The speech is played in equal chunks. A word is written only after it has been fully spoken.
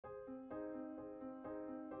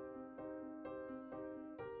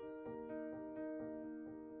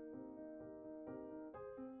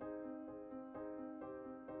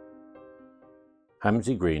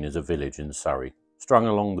Hamsey Green is a village in Surrey, strung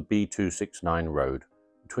along the B269 road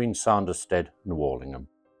between Sanderstead and Warlingham.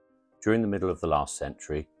 During the middle of the last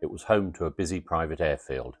century, it was home to a busy private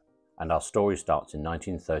airfield, and our story starts in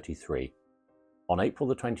 1933. On April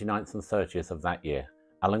the 29th and 30th of that year,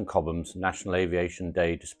 Alan Cobham's National Aviation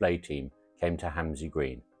Day display team came to Hamsey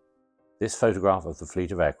Green. This photograph of the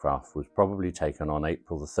fleet of aircraft was probably taken on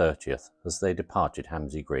April the 30th as they departed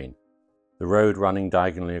Hamsey Green. The road running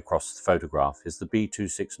diagonally across the photograph is the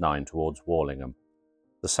B269 towards Warlingham.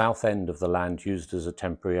 The south end of the land used as a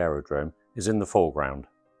temporary aerodrome is in the foreground.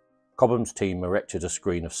 Cobham's team erected a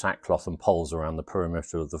screen of sackcloth and poles around the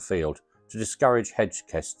perimeter of the field to discourage hedge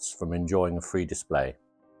guests from enjoying a free display.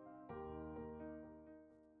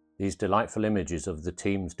 These delightful images of the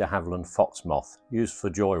team's de Havilland Fox Moth, used for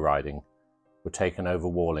joyriding, were taken over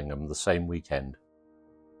Warlingham the same weekend.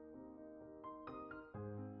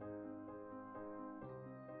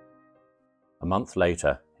 A month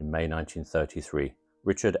later, in May 1933,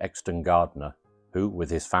 Richard Exton Gardner, who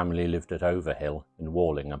with his family lived at Overhill in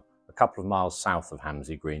Warlingham, a couple of miles south of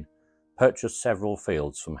Hamsey Green, purchased several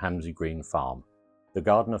fields from Hamsey Green Farm. The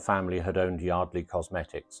Gardner family had owned Yardley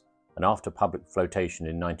Cosmetics, and after public flotation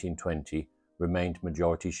in 1920, remained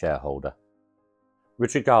majority shareholder.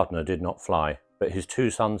 Richard Gardner did not fly, but his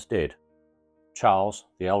two sons did. Charles,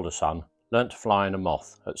 the elder son, learnt to fly in a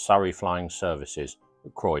Moth at Surrey Flying Services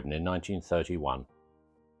at Croydon in 1931.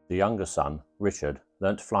 The younger son, Richard,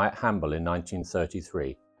 learnt to fly at Hamble in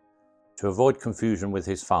 1933. To avoid confusion with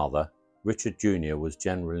his father, Richard Jr. was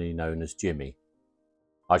generally known as Jimmy.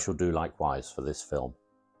 I shall do likewise for this film.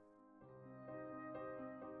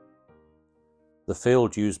 The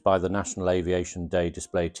field used by the National Aviation Day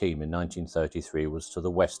display team in 1933 was to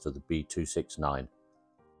the west of the B269.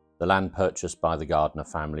 The land purchased by the Gardner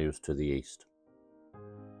family was to the east.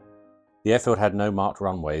 The airfield had no marked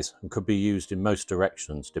runways and could be used in most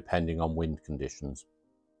directions depending on wind conditions.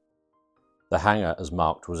 The hangar as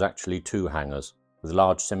marked was actually two hangars, with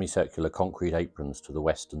large semicircular concrete aprons to the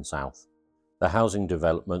west and south. The housing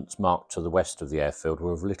developments marked to the west of the airfield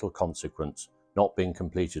were of little consequence, not being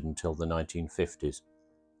completed until the 1950s.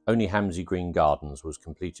 Only Hamsey Green Gardens was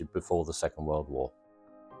completed before the Second World War.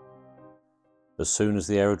 As soon as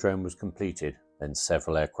the aerodrome was completed, then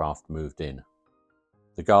several aircraft moved in.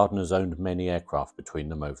 The Gardners owned many aircraft between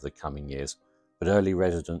them over the coming years, but early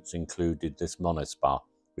residents included this Monospar,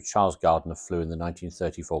 which Charles Gardner flew in the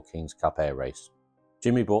 1934 King's Cup Air Race.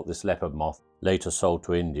 Jimmy bought this Leopard Moth, later sold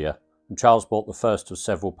to India, and Charles bought the first of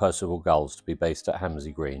several Percival Gulls to be based at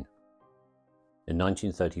Hamsey Green. In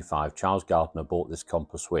 1935, Charles Gardner bought this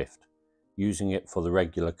Compa Swift, using it for the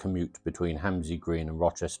regular commute between Hamsey Green and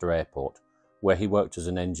Rochester Airport, where he worked as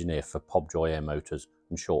an engineer for Pobjoy Air Motors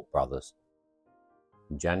and Short Brothers.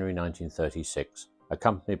 In January 1936,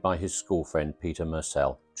 accompanied by his school friend Peter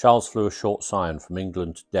Mersell, Charles flew a short Scion from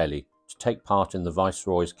England to Delhi to take part in the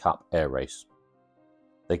Viceroy's Cup Air Race.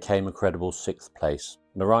 They came a credible 6th place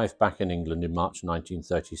and arrived back in England in March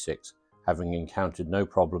 1936, having encountered no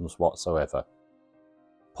problems whatsoever.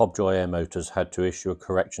 Pobjoy Air Motors had to issue a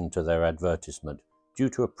correction to their advertisement due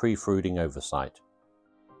to a pre-fruiting oversight.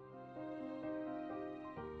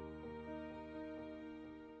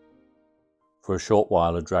 For a short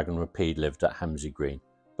while a Dragon Rapide lived at Hamsey Green,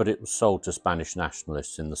 but it was sold to Spanish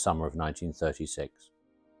nationalists in the summer of 1936.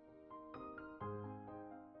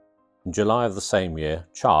 In July of the same year,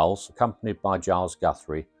 Charles, accompanied by Giles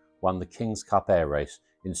Guthrie, won the King's Cup Air Race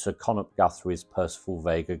in Sir Connop Guthrie's Percival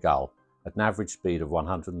Vega Gull at an average speed of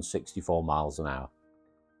 164 miles an hour.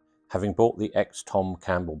 Having bought the ex-Tom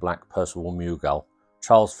Campbell Black Percival Mew Gull,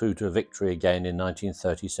 Charles flew to victory again in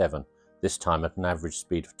 1937, this time at an average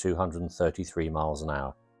speed of 233 miles an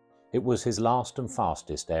hour. It was his last and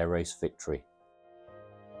fastest air race victory.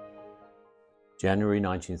 January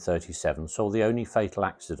 1937 saw the only fatal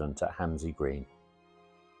accident at Hamsey Green.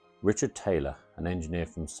 Richard Taylor, an engineer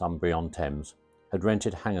from Sunbury-on-Thames, had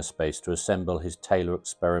rented hangar space to assemble his Taylor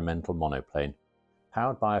experimental monoplane.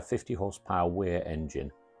 Powered by a 50 horsepower Weir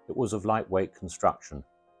engine, it was of lightweight construction,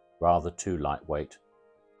 rather too lightweight.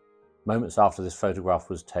 Moments after this photograph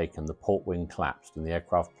was taken, the port wing collapsed and the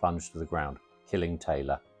aircraft plunged to the ground, killing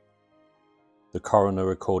Taylor. The coroner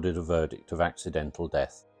recorded a verdict of accidental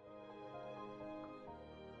death.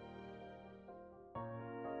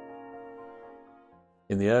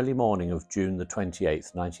 In the early morning of June the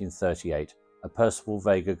 28th, 1938, a Percival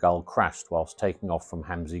Vega Gull crashed whilst taking off from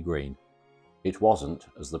Hamsey Green. It wasn't,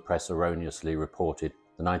 as the press erroneously reported,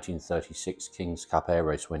 the 1936 King's Cup Air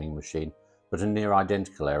Race winning machine, but a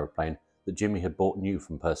near-identical aeroplane that Jimmy had bought new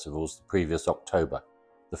from Percival's the previous October.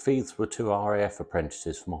 The thieves were two RAF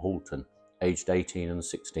apprentices from Halton, aged 18 and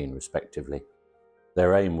 16 respectively.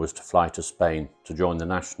 Their aim was to fly to Spain to join the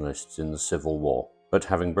nationalists in the Civil War, but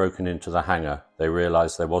having broken into the hangar, they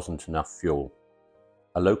realised there wasn't enough fuel.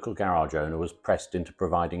 A local garage owner was pressed into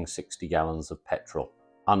providing 60 gallons of petrol.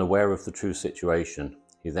 Unaware of the true situation,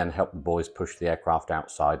 he then helped the boys push the aircraft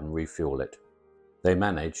outside and refuel it. They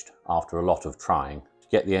managed, after a lot of trying, to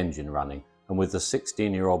get the engine running, and with the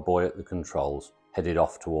 16-year-old boy at the controls, headed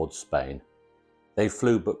off towards Spain. They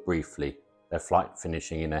flew but briefly, their flight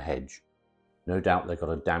finishing in a hedge. No doubt they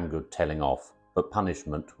got a damn good telling off, but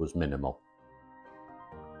punishment was minimal.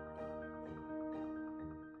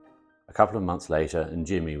 A couple of months later, and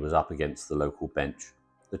Jimmy was up against the local bench.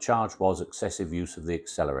 The charge was excessive use of the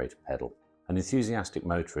accelerator pedal. An enthusiastic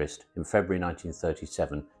motorist, in February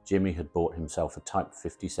 1937, Jimmy had bought himself a Type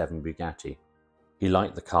 57 Bugatti. He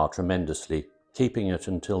liked the car tremendously, keeping it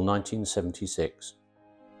until 1976.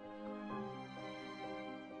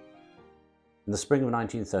 In the spring of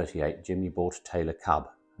 1938, Jimmy bought a Taylor Cub,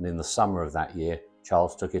 and in the summer of that year,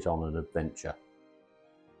 Charles took it on an adventure.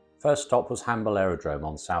 First stop was Hamble Aerodrome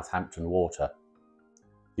on Southampton Water.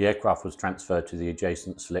 The aircraft was transferred to the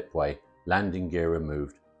adjacent slipway, landing gear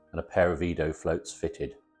removed, and a pair of Edo floats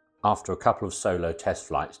fitted. After a couple of solo test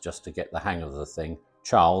flights just to get the hang of the thing,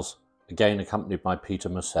 Charles, again accompanied by Peter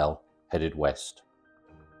Mussell, headed west.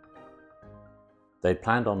 They'd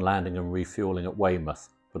planned on landing and refuelling at Weymouth,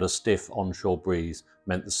 but a stiff onshore breeze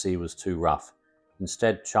meant the sea was too rough.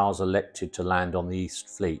 Instead, Charles elected to land on the East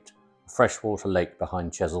Fleet, a freshwater lake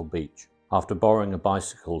behind Chesil Beach. After borrowing a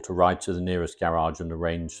bicycle to ride to the nearest garage and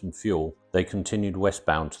arrange some fuel, they continued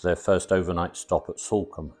westbound to their first overnight stop at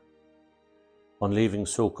Salcombe. On leaving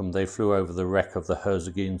Salcombe, they flew over the wreck of the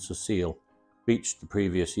Herzegovine Cecile, beached the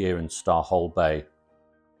previous year in Starhole Bay.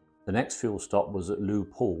 The next fuel stop was at Lew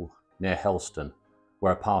Pool, near Helston,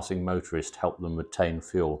 where a passing motorist helped them obtain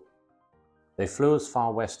fuel. They flew as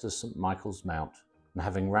far west as St Michael's Mount, and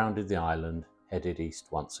having rounded the island, headed east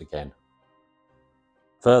once again.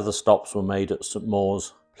 Further stops were made at St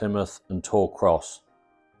Mawes, Plymouth and Tor Cross.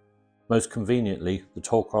 Most conveniently, the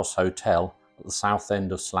Tor Cross Hotel at the south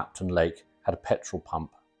end of Slapton Lake had a petrol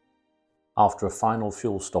pump. After a final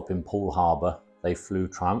fuel stop in Poole Harbour, they flew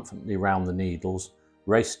triumphantly round the Needles,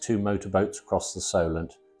 raced 2 motorboats across the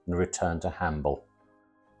Solent and returned to Hamble.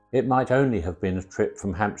 It might only have been a trip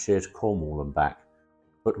from Hampshire to Cornwall and back,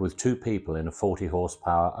 but with 2 people in a 40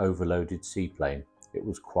 horsepower overloaded seaplane, it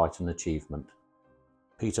was quite an achievement.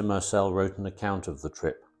 Peter Mussell wrote an account of the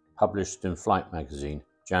trip, published in Flight magazine,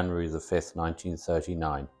 January the 5th,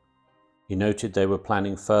 1939. He noted they were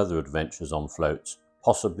planning further adventures on floats,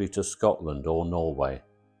 possibly to Scotland or Norway,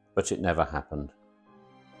 but it never happened.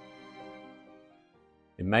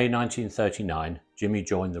 In May 1939, Jimmy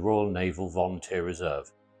joined the Royal Naval Volunteer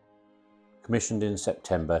Reserve. Commissioned in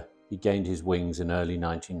September, he gained his wings in early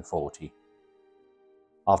 1940.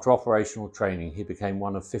 After operational training, he became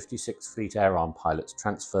one of 56 Fleet Air Arm pilots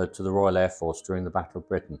transferred to the Royal Air Force during the Battle of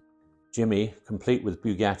Britain. Jimmy, complete with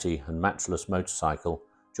Bugatti and matchless motorcycle,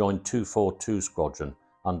 joined 242 Squadron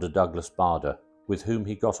under Douglas Bader, with whom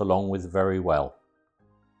he got along with very well.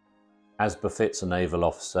 As befits a naval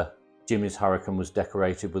officer, Jimmy's Hurricane was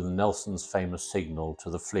decorated with Nelson's famous signal to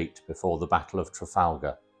the fleet before the Battle of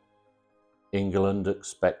Trafalgar. England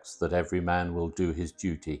expects that every man will do his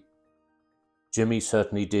duty. Jimmy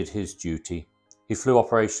certainly did his duty. He flew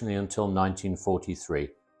operationally until 1943,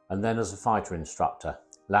 and then as a fighter instructor,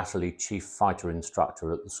 latterly chief fighter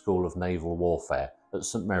instructor at the School of Naval Warfare at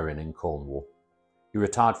St Mirren in Cornwall. He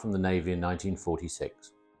retired from the Navy in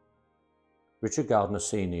 1946. Richard Gardner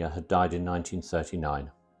Sr. had died in 1939,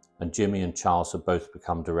 and Jimmy and Charles had both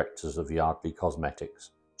become directors of Yardley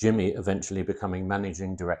Cosmetics, Jimmy eventually becoming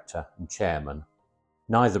managing director and chairman.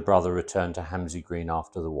 Neither brother returned to Hamsey Green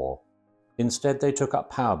after the war. Instead, they took up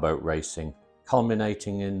powerboat racing,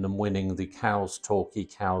 culminating in them winning the Cowes Torquay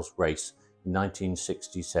Cowes race in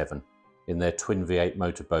 1967 in their twin V8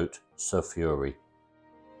 motorboat, Sir Fury.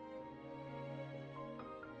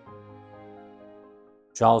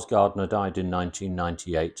 Charles Gardner died in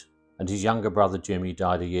 1998, and his younger brother Jimmy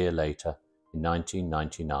died a year later, in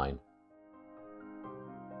 1999.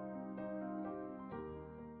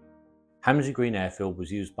 Hamsey Green Airfield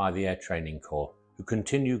was used by the Air Training Corps, who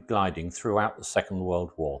continued gliding throughout the Second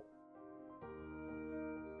World War.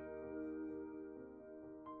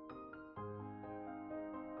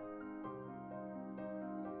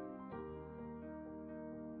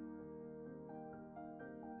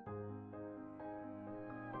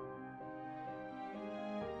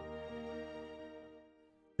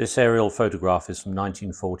 This aerial photograph is from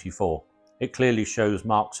 1944. It clearly shows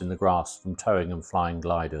marks in the grass from towing and flying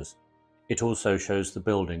gliders. It also shows the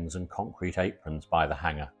buildings and concrete aprons by the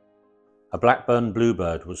hangar. A Blackburn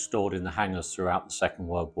Bluebird was stored in the hangars throughout the Second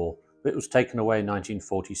World War, but it was taken away in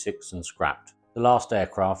 1946 and scrapped. The last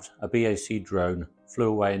aircraft, a BAC drone, flew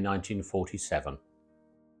away in 1947.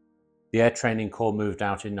 The Air Training Corps moved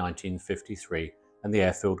out in 1953 and the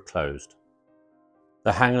airfield closed.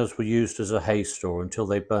 The hangars were used as a hay store until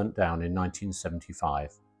they burnt down in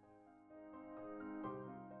 1975.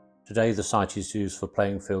 Today the site is used for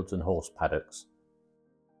playing fields and horse paddocks.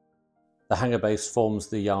 The hangar base forms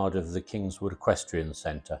the yard of the Kingswood Equestrian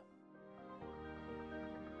Centre.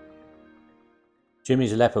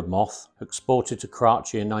 Jimmy's Leopard Moth, exported to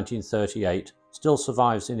Karachi in 1938, still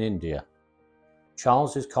survives in India.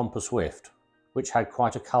 Charles's Compass Swift, which had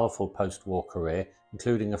quite a colourful post-war career,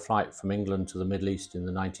 including a flight from England to the Middle East in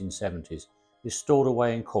the 1970s, is stored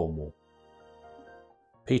away in Cornwall.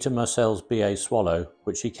 Peter Murcell's BA Swallow,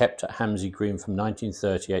 which he kept at Hamsey Green from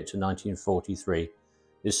 1938 to 1943,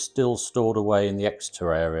 is still stored away in the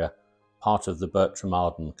Exeter area, part of the Bertram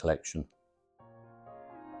Arden collection.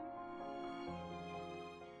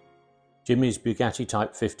 Jimmy's Bugatti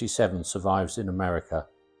Type 57 survives in America.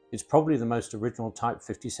 It's probably the most original Type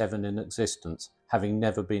 57 in existence, having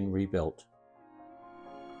never been rebuilt.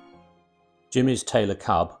 Jimmy's Taylor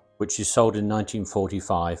Cub, which is sold in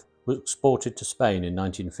 1945, was exported to Spain in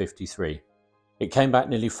 1953. It came back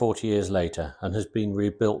nearly 40 years later and has been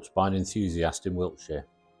rebuilt by an enthusiast in Wiltshire.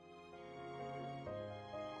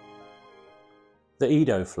 The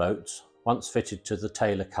Edo floats, once fitted to the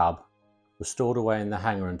Taylor Cub, were stored away in the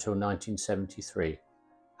hangar until 1973,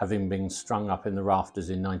 having been strung up in the rafters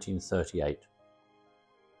in 1938.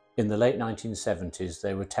 In the late 1970s,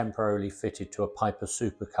 they were temporarily fitted to a Piper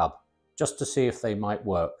Super Cub, just to see if they might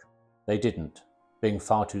work. They didn't, being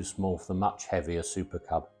far too small for the much heavier Super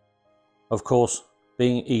Cub. Of course,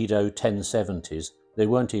 being Edo 1070s, they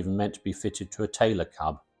weren't even meant to be fitted to a Taylor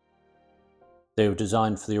Cub. They were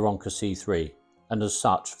designed for the Aronca C3, and as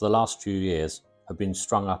such, for the last few years, have been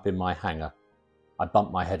strung up in my hangar. I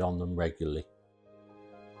bump my head on them regularly.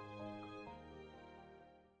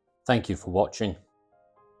 Thank you for watching.